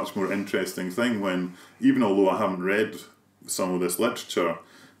a much more interesting thing when, even although I haven't read some of this literature,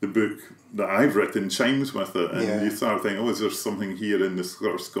 the book that I've written chimes with it, and you start thinking, is there something here in the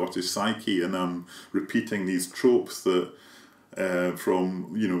sort of Scottish psyche, and I'm repeating these tropes that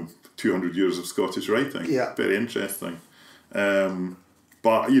from 200 years of Scottish writing. Very interesting. But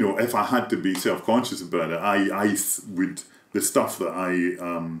if I had to be self-conscious about it, I would, the stuff that I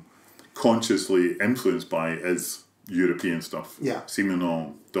am consciously influenced by is European stuff.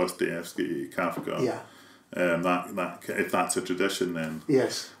 Simenon, Dostoevsky, Kafka. That if that's a tradition, then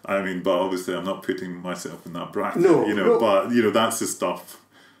I mean, but obviously I'm not putting myself in that bracket. But that's the stuff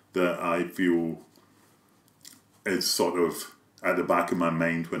that I feel is sort of at the back of my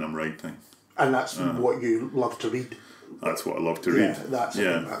mind when I'm writing. And that's what you love to read. That's what I love to read. That's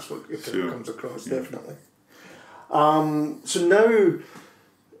what it comes across, definitely. So now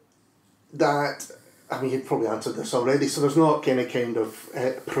that, I mean, you've probably answered this already, so there's not kind of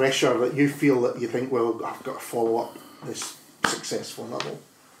pressure that you feel that you think, well, I've got to follow up this successful novel.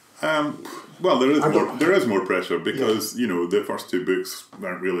 Well, there is more pressure because the first two books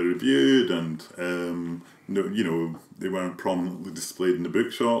weren't really reviewed, and they weren't prominently displayed in the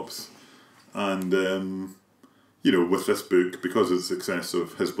bookshops, and with this book, because of the success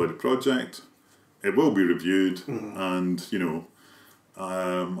of His Bloody Project, it will be reviewed, and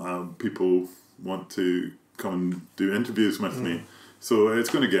people want to come and do interviews with me, so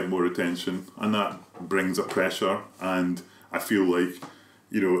it's going to get more attention, and that brings up pressure. And I feel like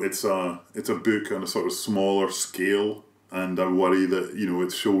it's a book on a sort of smaller scale, and I worry that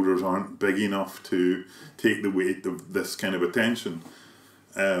its shoulders aren't big enough to take the weight of this kind of attention.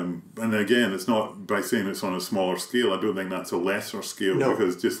 And again, it's not by saying it's on a smaller scale, I don't think that's a lesser scale,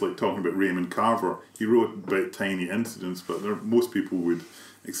 because just like talking about Raymond Carver, he wrote about tiny incidents, but most people would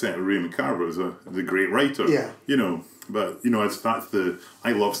accept Raymond Carver as a great writer. But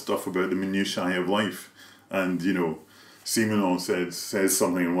I love stuff about the minutiae of life, and Simenon says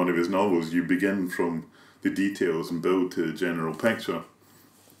something in one of his novels, you begin from the details and build to the general picture.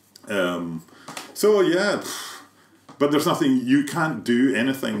 But there's nothing, you can't do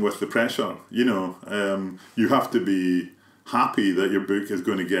anything with the pressure, you have to be happy that your book is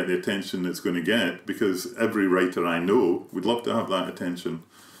going to get the attention it's going to get, because every writer I know would love to have that attention.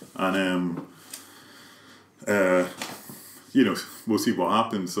 And we'll see what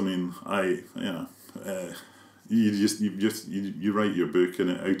happens. I mean, you write your book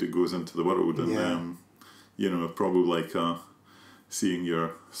and out it goes into the world, and probably like seeing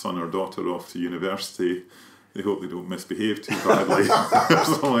your son or daughter off to university. They hope they don't misbehave too badly or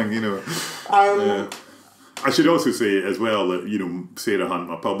something, I should also say as well that Sarah Hunt,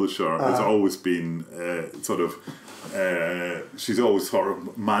 my publisher, has always been she's always sort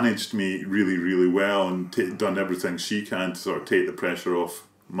of managed me really, really well, and done everything she can to sort of take the pressure off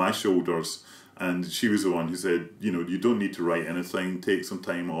my shoulders. And she was the one who said, you don't need to write anything, take some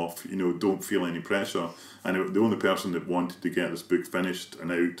time off, don't feel any pressure. And the only person that wanted to get this book finished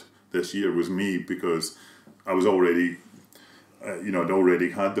and out this year was me, because I was already, I'd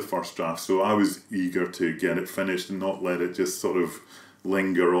already had the first draft, so I was eager to get it finished and not let it just sort of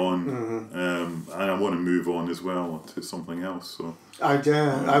linger on. And I want to move on as well to something else. So I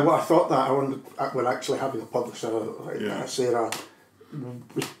thought that we're actually having a publisher like Sarah.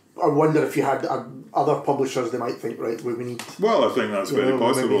 I wonder if you had other publishers, they might think, right, we need. Well, I think that's very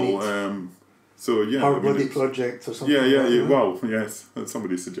possible. So yeah, Our Bloody Project or something. Yeah. Well, yes,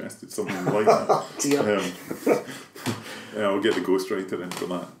 somebody suggested something like that. I'll get the ghostwriter in for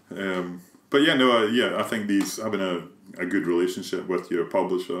that. But I think having a good relationship with your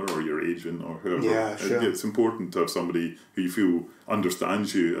publisher or your agent or whoever, it's important to have somebody who you feel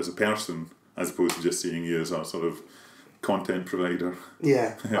understands you as a person, as opposed to just seeing you as a sort of content provider.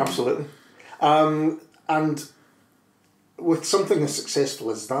 Yeah, absolutely. And with something as successful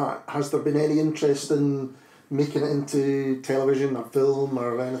as that, has there been any interest in making it into television or film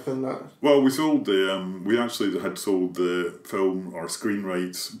or anything? Well, we actually had sold the film or screen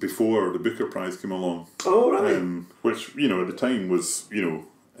rights before the Booker Prize came along. Oh, right. Which, at the time was, you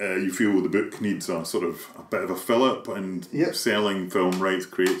feel the book needs a sort of a bit of a fill-up, and selling film rights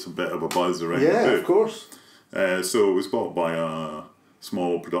creates a bit of a buzz around the book. Yeah, of course. So it was bought by a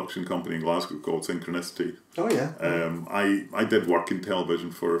small production company in Glasgow called Synchronicity. Oh, yeah. I did work in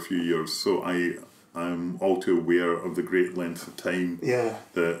television for a few years, so I'm all too aware of the great length of time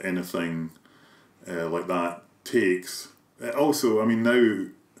that anything like that takes. Also, I mean, now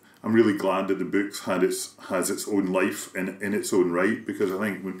I'm really glad that the book has its own life in its own right, because I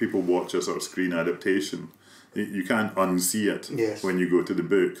think when people watch a sort of screen adaptation, you can't unsee it when you go to the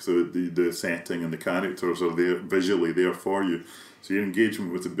book. So the setting and the characters are there visually there for you. So your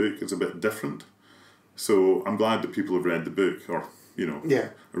engagement with the book is a bit different. So I'm glad that people have read the book, or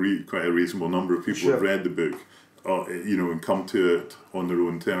quite a reasonable number of people have read the book, and come to it on their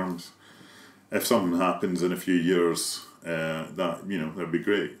own terms. If something happens in a few years, that'd be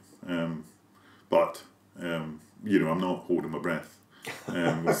great. But I'm not holding my breath.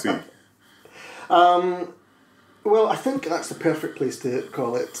 We'll see. Well, I think that's the perfect place to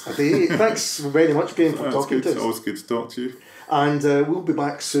call it a day. Thanks very much, Graeme, for talking to us. It's always good to talk to you. And we'll be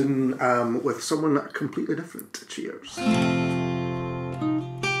back soon with someone completely different. Cheers.